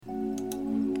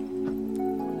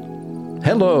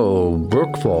Hello,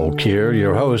 Brooke here,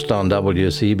 your host on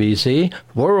WCBC,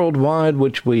 worldwide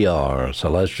which we are,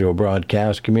 Celestial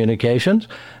Broadcast Communications,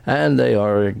 and they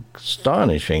are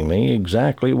astonishing me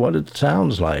exactly what it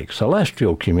sounds like.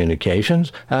 Celestial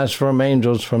communications, as from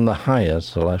angels from the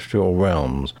highest celestial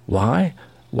realms. Why?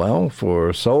 Well,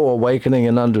 for soul awakening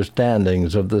and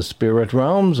understandings of the spirit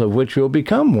realms of which you'll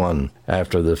become one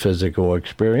after the physical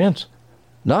experience.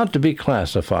 Not to be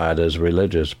classified as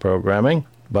religious programming,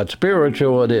 but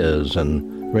spiritual it is,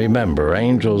 and remember,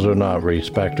 angels are not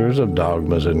respecters of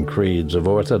dogmas and creeds of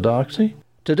orthodoxy.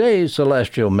 Today's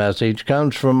celestial message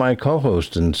comes from my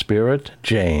co-host in spirit,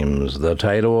 James. The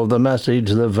title of the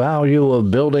message, The Value of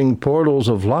Building Portals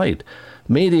of Light,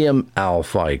 medium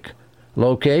Fike.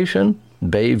 Location,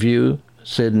 Bayview,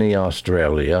 Sydney,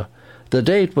 Australia. The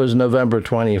date was November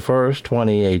 21st,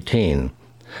 2018.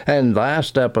 And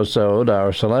last episode,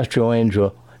 our celestial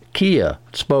angel Kia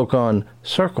spoke on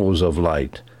circles of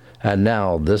light, and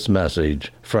now this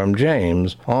message from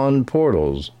James on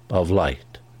portals of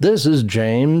light. This is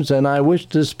James, and I wish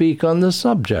to speak on the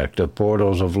subject of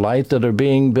portals of light that are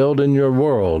being built in your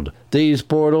world. These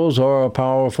portals are a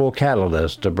powerful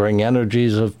catalyst to bring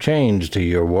energies of change to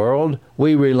your world.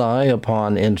 We rely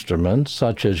upon instruments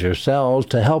such as yourselves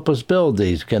to help us build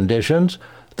these conditions,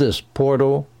 this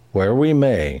portal where we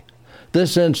may.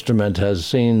 This instrument has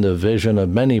seen the vision of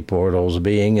many portals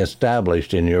being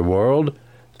established in your world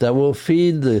that will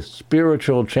feed the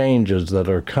spiritual changes that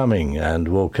are coming and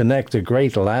will connect the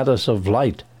great lattice of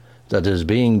light that is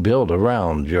being built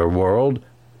around your world.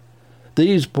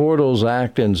 These portals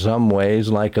act in some ways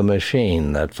like a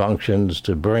machine that functions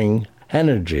to bring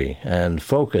energy and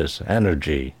focus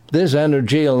energy. This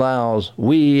energy allows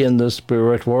we in the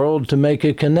spirit world to make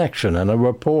a connection and a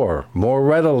rapport more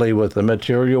readily with the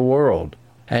material world.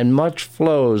 And much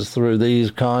flows through these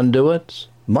conduits,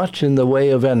 much in the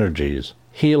way of energies,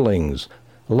 healings,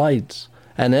 lights,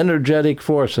 and energetic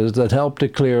forces that help to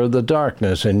clear the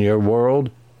darkness in your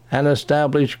world and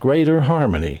establish greater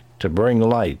harmony to bring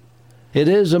light. It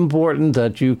is important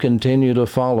that you continue to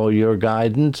follow your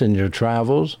guidance in your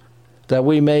travels, that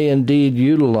we may indeed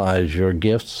utilize your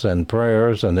gifts and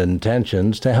prayers and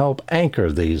intentions to help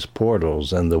anchor these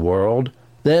portals in the world.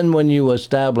 Then when you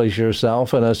establish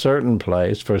yourself in a certain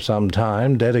place for some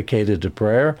time dedicated to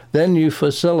prayer, then you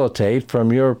facilitate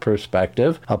from your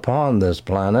perspective upon this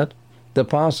planet the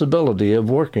possibility of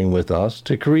working with us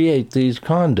to create these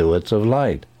conduits of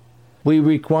light. We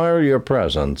require your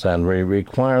presence, and we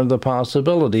require the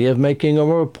possibility of making a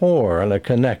rapport and a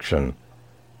connection.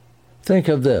 Think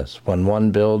of this, when one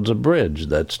builds a bridge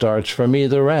that starts from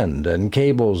either end, and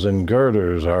cables and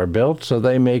girders are built so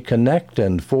they may connect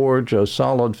and forge a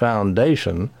solid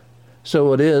foundation,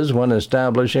 so it is when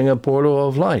establishing a portal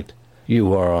of light.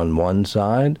 You are on one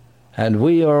side, and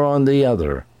we are on the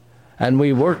other, and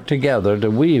we work together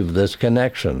to weave this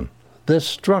connection, this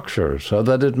structure, so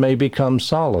that it may become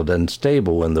solid and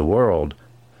stable in the world.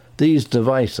 These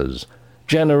devices,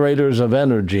 generators of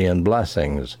energy and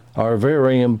blessings, are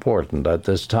very important at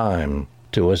this time.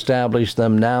 To establish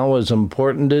them now is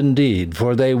important indeed,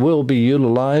 for they will be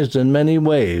utilized in many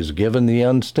ways given the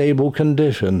unstable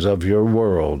conditions of your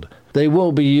world. They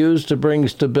will be used to bring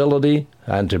stability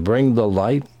and to bring the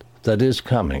light that is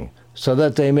coming, so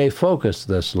that they may focus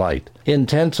this light,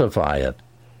 intensify it,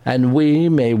 and we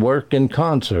may work in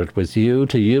concert with you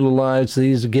to utilize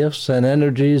these gifts and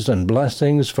energies and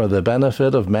blessings for the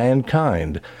benefit of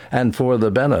mankind and for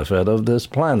the benefit of this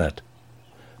planet.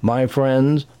 My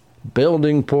friends,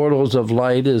 building portals of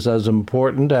light is as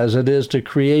important as it is to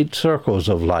create circles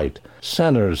of light,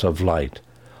 centers of light.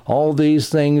 All these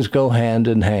things go hand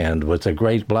in hand with the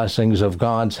great blessings of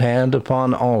God's hand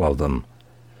upon all of them.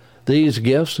 These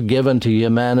gifts given to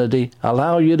humanity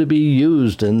allow you to be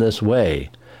used in this way,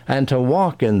 and to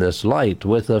walk in this light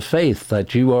with the faith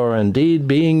that you are indeed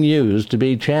being used to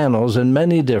be channels in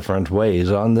many different ways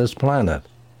on this planet.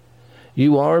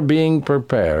 You are being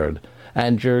prepared,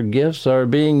 and your gifts are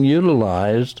being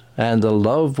utilized, and the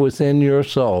love within your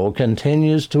soul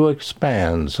continues to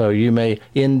expand so you may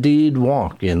indeed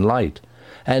walk in light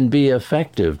and be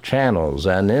effective channels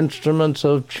and instruments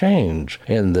of change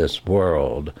in this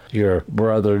world. Your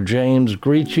brother James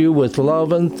greets you with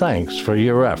love and thanks for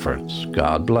your efforts.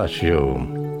 God bless you.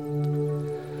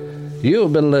 You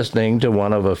have been listening to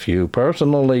one of a few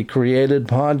personally created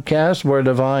podcasts where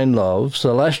divine love,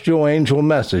 celestial angel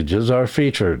messages are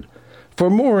featured. For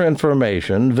more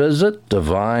information, visit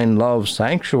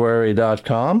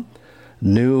divinelovesanctuary.com,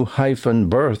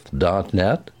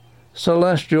 new-birth.net,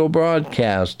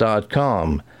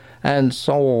 celestialbroadcast.com, and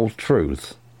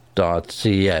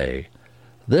soultruth.ca.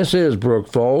 This is Brooke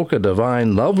Folk, a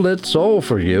divine love-lit soul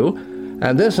for you,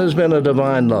 and this has been a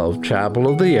Divine Love Chapel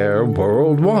of the Air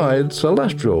Worldwide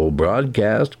Celestial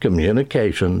Broadcast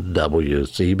Communication,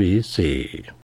 WCBC.